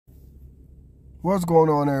What's going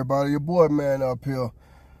on, everybody? Your boy Man up here.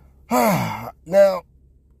 Now,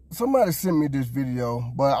 somebody sent me this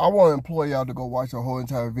video, but I want to implore y'all to go watch the whole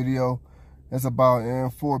entire video. It's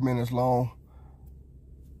about 4 minutes long.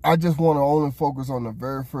 I just want to only focus on the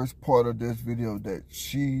very first part of this video that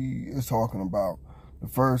she is talking about. The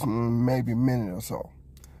first maybe minute or so.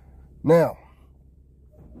 Now,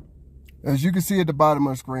 as you can see at the bottom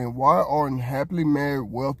of the screen, why aren't happily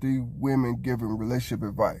married, wealthy women giving relationship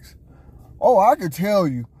advice? Oh, I could tell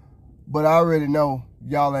you, but I already know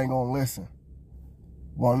y'all ain't gonna listen.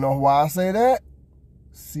 Wanna know why I say that?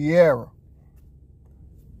 Ciara.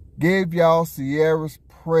 Gave y'all Ciara's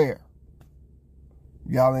prayer.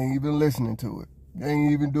 Y'all ain't even listening to it. They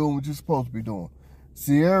ain't even doing what you're supposed to be doing.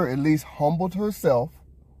 Ciara at least humbled herself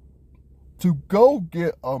to go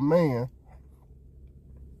get a man,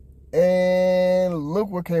 and look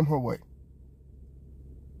what came her way.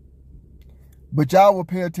 But y'all will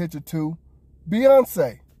pay attention to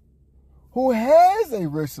Beyonce, who has a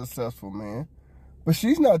rich, successful man, but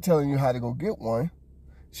she's not telling you how to go get one.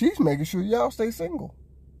 She's making sure y'all stay single.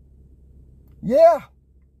 Yeah.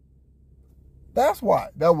 That's why.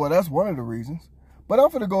 That's one of the reasons. But I'm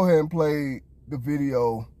going to go ahead and play the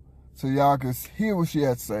video so y'all can hear what she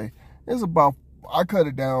had to say. It's about, I cut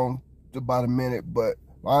it down to about a minute, but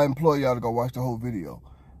I implore y'all to go watch the whole video.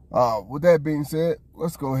 With that being said,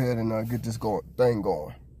 let's go ahead and get this thing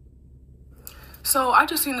going. So I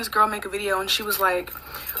just seen this girl make a video and she was like,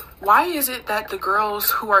 why is it that the girls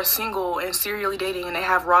who are single and serially dating and they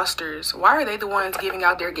have rosters, why are they the ones giving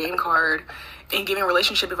out their game card and giving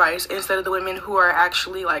relationship advice instead of the women who are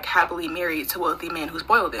actually like happily married to wealthy men who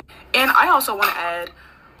spoil them? And I also want to add,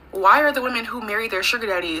 why are the women who marry their sugar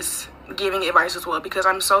daddies giving advice as well? Because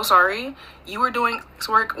I'm so sorry, you were doing sex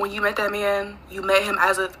work when you met that man. You met him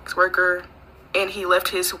as a sex worker, and he left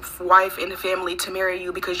his wife and family to marry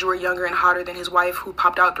you because you were younger and hotter than his wife, who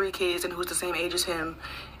popped out 3 kids and who's the same age as him.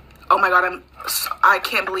 Oh my God, I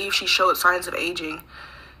can't believe she showed signs of aging.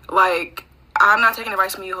 Like, I'm not taking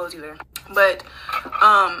advice from you hoes either. But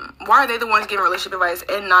why are they the ones giving relationship advice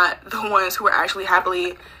and not the ones who are actually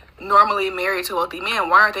happily, normally married to wealthy men?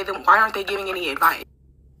 Why aren't they giving any advice?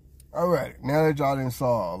 All right, now that y'all done saw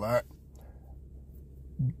all that,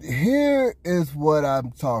 here is what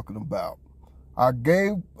I'm talking about. I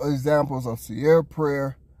gave examples of Ciara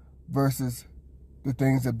prayer versus the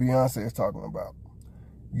things that Beyonce is talking about.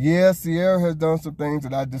 Yeah, Ciara has done some things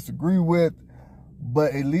that I disagree with,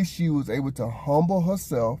 but at least she was able to humble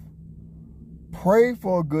herself, pray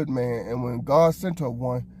for a good man, and when God sent her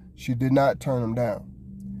one, she did not turn him down.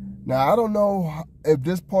 Now, I don't know if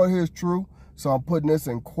this part here is true, so I'm putting this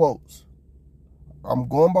in quotes. I'm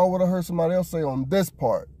going by what I heard somebody else say on this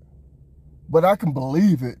part, but I can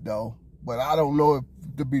believe it, though. But I don't know if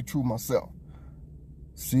to be true myself.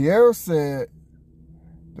 Ciara said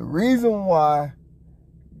the reason why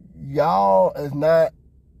y'all is not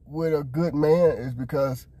with a good man is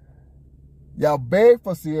because y'all beg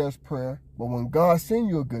for Ciara's prayer, but when God sends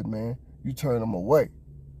you a good man, you turn him away.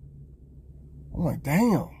 I'm like,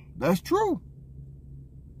 damn, that's true.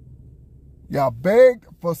 Y'all begged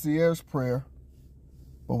for Ciara's prayer,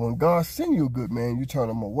 but when God sends you a good man, you turn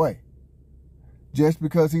him away. Just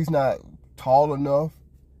because he's not tall enough,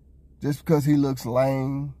 just because he looks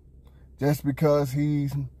lame, just because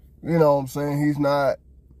he's, you know what I'm saying, he's not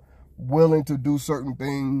willing to do certain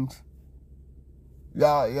things,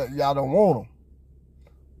 y'all don't want him.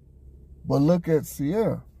 But look at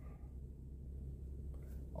Ciara.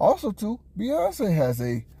 Also, too, Beyonce has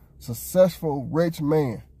a successful, rich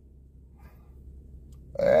man.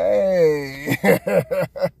 Hey,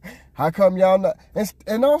 how come y'all not?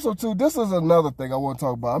 And also, too, this is another thing I want to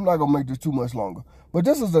talk about. I'm not going to make this too much longer, but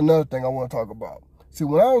this is another thing I want to talk about. See,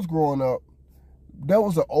 when I was growing up, there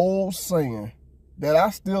was an old saying that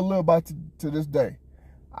I still live by to this day.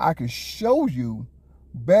 I can show you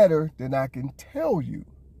better than I can tell you.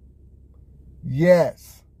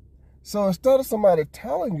 Yes. So instead of somebody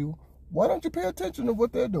telling you, why don't you pay attention to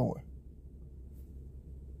what they're doing?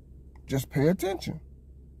 Just pay attention.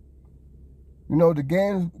 You know, the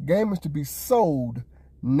game is to be sold,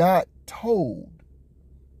 not told.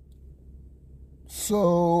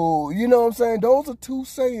 So, you know what I'm saying? Those are 2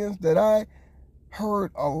 sayings that I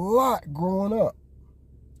heard a lot growing up.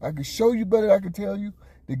 I can show you better than I can tell you.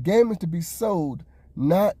 The game is to be sold,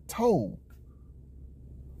 not told.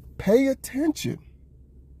 Pay attention.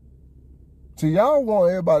 So y'all want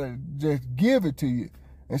everybody to just give it to you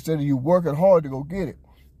instead of you working hard to go get it.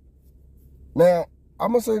 Now,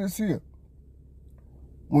 I'm going to say this here.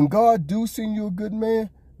 When God do send you a good man,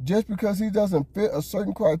 just because he doesn't fit a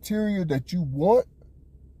certain criteria that you want,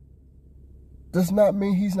 does not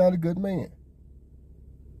mean he's not a good man.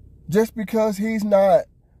 Just because he's not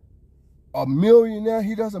a millionaire,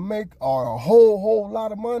 he doesn't make a whole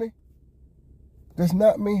lot of money, does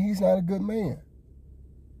not mean he's not a good man.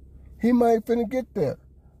 He might finna get there.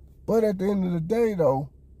 But at the end of the day,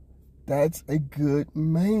 though, that's a good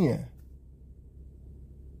man.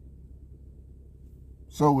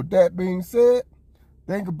 So with that being said,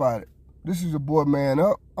 think about it. This is your boy Man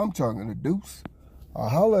Up. I'm talking to Deuce. I'll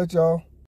holler at y'all.